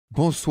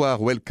Bonsoir,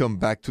 welcome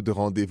back to the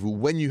rendezvous.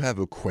 When you have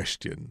a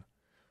question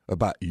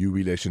about your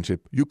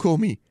relationship, you call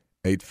me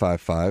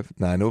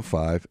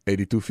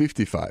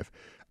 855-905-8255.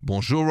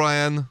 Bonjour,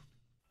 Ryan.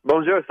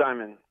 Bonjour,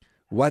 Simon.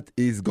 What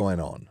is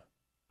going on?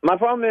 My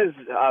problem is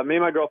me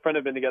and my girlfriend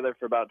have been together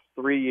for about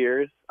 3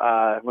 years.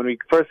 When we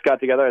first got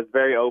together, I was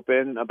very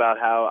open about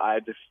how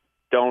I just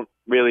don't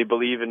really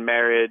believe in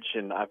marriage,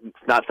 and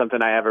it's not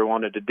something I ever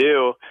wanted to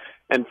do.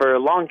 And for a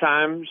long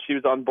time, she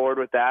was on board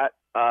with that.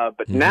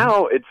 But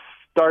now it's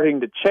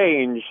starting to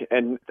change,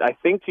 and I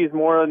think she's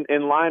more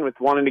in line with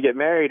wanting to get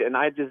married, and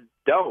I just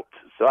don't.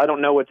 So I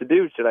don't know what to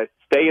do. Should I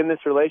stay in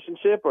this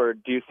relationship, or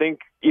do you think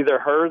either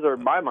hers or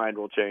my mind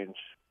will change?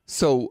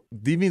 So,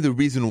 give me the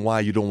reason why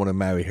you don't want to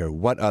marry her.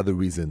 What are the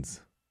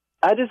reasons?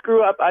 I just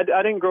grew up, I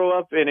didn't grow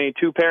up in a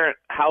two-parent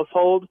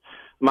household.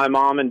 My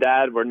mom and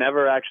dad were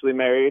never actually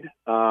married.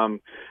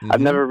 I've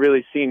never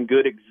really seen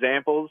good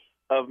examples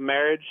of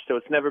marriage, so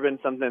it's never been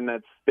something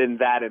that's been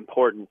that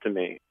important to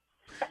me.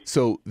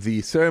 So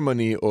the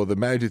ceremony or the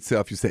marriage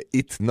itself, you say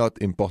it's not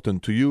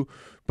important to you,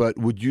 but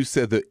would you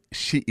say that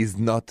she is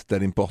not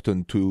that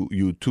important to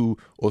you too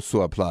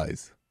also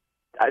applies?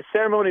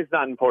 Ceremony is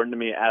not important to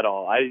me at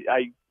all.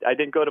 I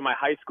didn't go to my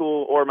high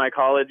school or my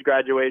college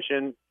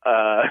graduation.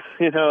 I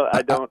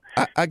don't.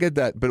 I get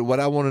that, but what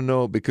I want to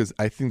know, because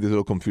I think there's a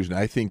little confusion,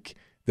 I think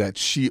that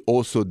she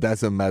also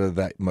doesn't matter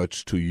that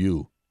much to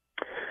you.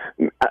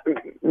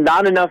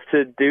 Not enough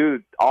to do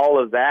all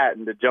of that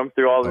and to jump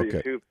through all of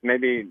these hoops.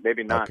 Maybe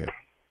not. Okay.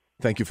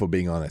 Thank you for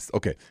being honest.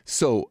 Okay.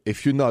 So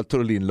if you're not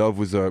totally in love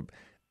with her,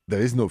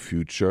 there is no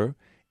future,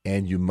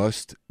 and you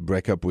must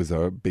break up with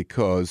her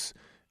because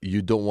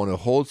you don't want to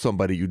hold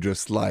somebody you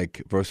just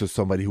like versus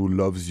somebody who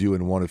loves you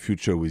and want a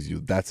future with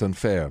you. That's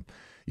unfair.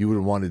 You would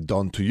want it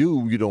done to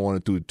you. You don't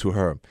want to do it to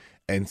her.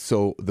 And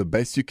so the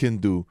best you can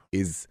do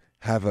is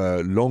have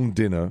a long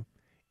dinner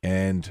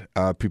and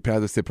prepare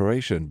the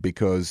separation,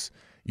 because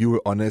you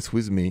were honest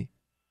with me.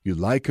 You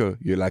like her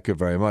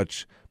very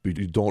much, but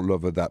you don't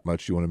love her that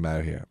much. You want to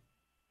marry her.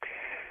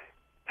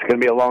 It's going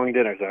to be a long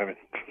dinner, Simon.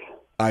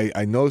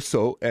 I know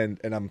so, and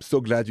I'm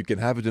so glad you can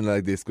have a dinner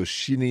like this, because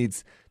she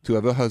needs to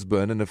have a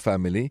husband and a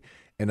family.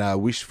 And I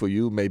wish for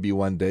you, maybe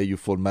one day you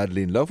fall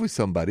madly in love with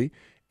somebody,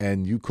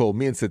 and you call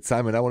me and said,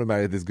 Simon, I want to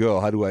marry this girl.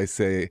 How do I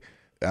say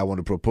I want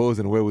to propose,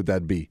 and where would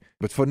that be?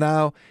 But for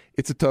now,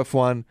 it's a tough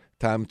one.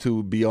 Time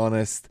to be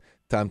honest.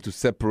 Time to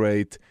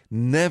separate.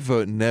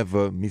 Never,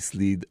 never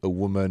mislead a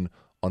woman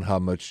on how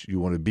much you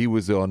want to be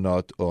with her or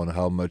not, or on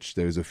how much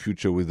there is a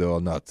future with her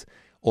or not.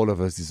 All of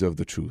us deserve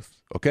the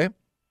truth. Okay?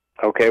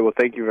 Okay, well,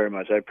 thank you very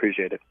much. I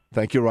appreciate it.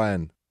 Thank you,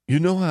 Ryan. You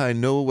know how I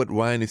know what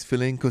Ryan is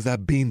feeling? Because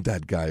I've been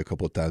that guy a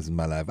couple of times in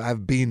my life.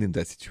 I've been in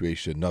that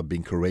situation, not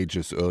being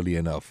courageous early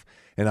enough.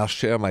 And I'll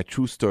share my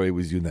true story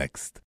with you next.